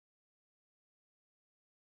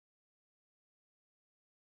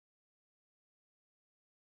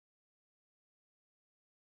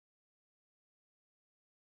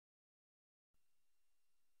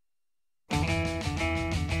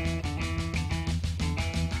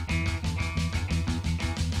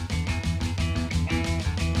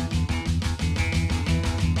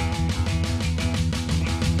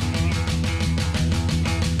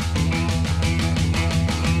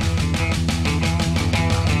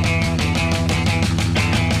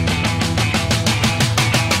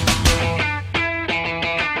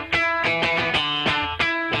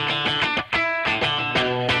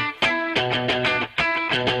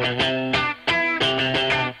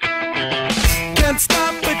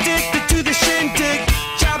stop, addicted to the shindig.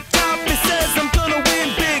 Chop top, it says I'm gonna win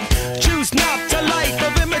big. Choose not a life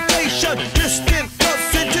of imitation. Distant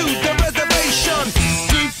cuts into the reservation.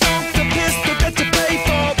 Deep funk the pistol that you pay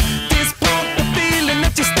for. This pump the feeling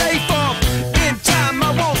that you stay for. In time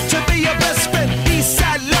I want to be your best friend.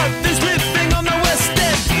 Eastside love is living on the west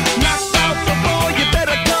end. Knocked out before you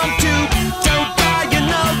better come to. Don't die, you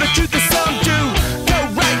know the truth is some do. Go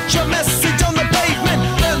write your message on the pavement.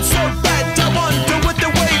 Burn so bad I wonder what the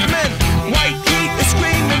wave meant. White heat is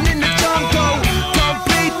screaming in the jungle.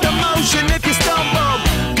 Complete the motion if you stumble.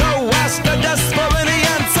 Go ask the dust for any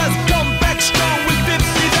answers. Come back strong with 50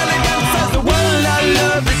 million answers. The world I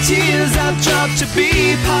love, the tears I've dropped. To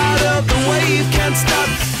be part of the wave can't stop.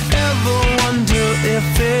 Ever wonder if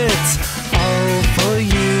it's all for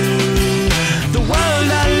you? The world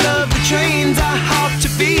I love, the trains I hop. To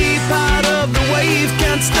be part of the wave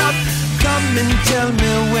can't stop. Come and tell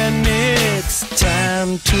me when it's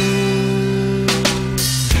time to.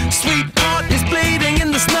 Sweetheart is bleeding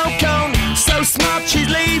in the snow cone. So smart, she's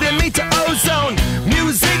leading me to ozone.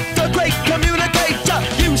 Music, the great communicator.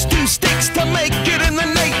 Use 2 sticks to make it in the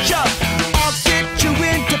nature. I'll get you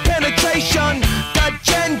into penetration. The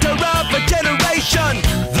gender of a generation.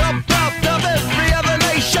 The birth of every other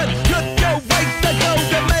nation. Look your way to go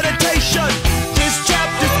to meditation. This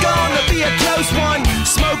chapter's gonna be a close one.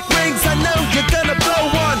 Smoke rings, I know you're gonna blow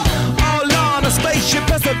one. All on a spaceship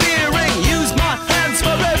persevering. Use my hands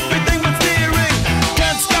for everything but steering.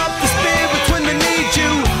 Can't stop the spirits when they need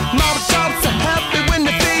you. Mob tops are happy when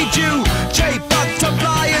they feed you.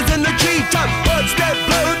 J-butterflies in the treetop. Words that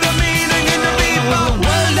blow the meaning in the bebop.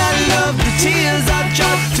 World I love, the tears I've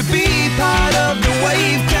dropped. To be part of the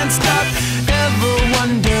wave can't stop. Ever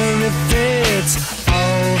wonder if it's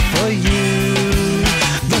all for you?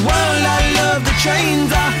 The world I love, the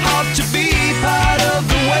trains I hop. To be part of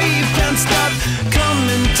the wave can't stop. Come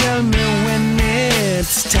and tell me when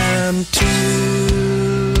it's time to.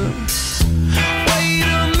 Wait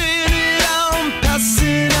a minute, I'm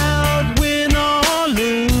passing out, win or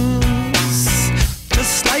lose,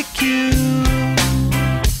 just like you.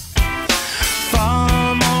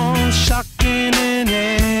 Far more shocking than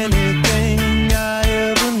anything I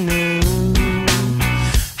ever knew.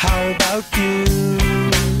 How about you?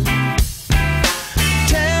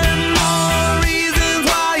 10 more reasons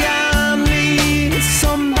why I need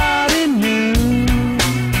somebody new,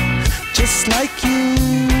 just like you.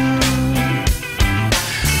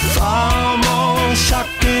 Far more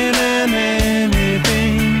shocking than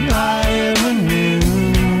anything I ever knew.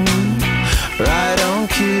 Right on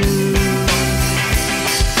cue.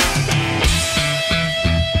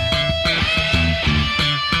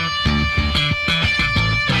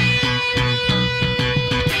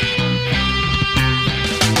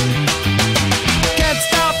 Can't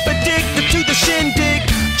stop, addicted to the shindig.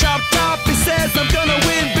 Chop top, he says I'm gonna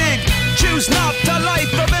win big. Choose not a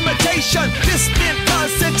life of imitation. Distant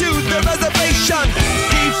us into the reservation.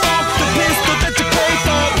 Default the pistol that you pay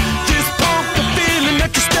for. Just pump the feeling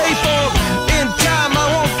that you stay for. In time I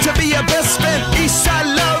want to be your best friend. Eastside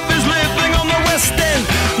love is living on the west end.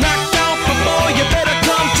 Knocked out before you better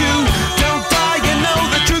come to. Don't die, you know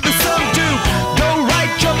the truth is some do. Go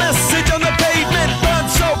write your message on the pavement. Burn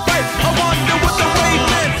so bright, I wonder what the wave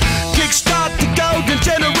meant. Kickstart the golden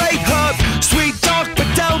generate hub. Sweet talk but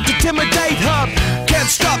don't intimidate hub. Can't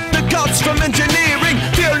stop the gods from engineering.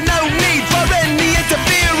 Feel no need for any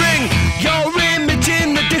interfering. Your image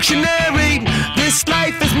in the dictionary. This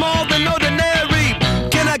life is more than ordinary.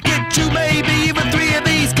 Can I get you maybe even 3 of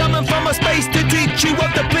these? Coming from a space to teach you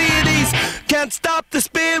of the Pleiades. Can't stop the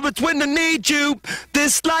spirits when they need you.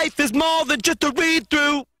 This life is more than just a read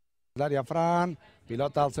through. Daria Fran,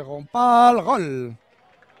 pilota al segon pal, gol.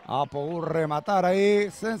 Ha pogut rematar ahí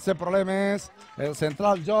sense problemes el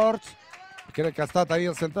central George. Crec que ha estat ahí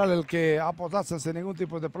el central el que ha posat sense ningú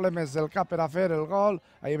tipus de problemes el cap per a fer el gol.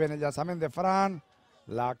 Ahí ven el llançament de Fran,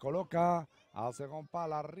 la col·loca al segon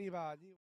pal, arriba allí.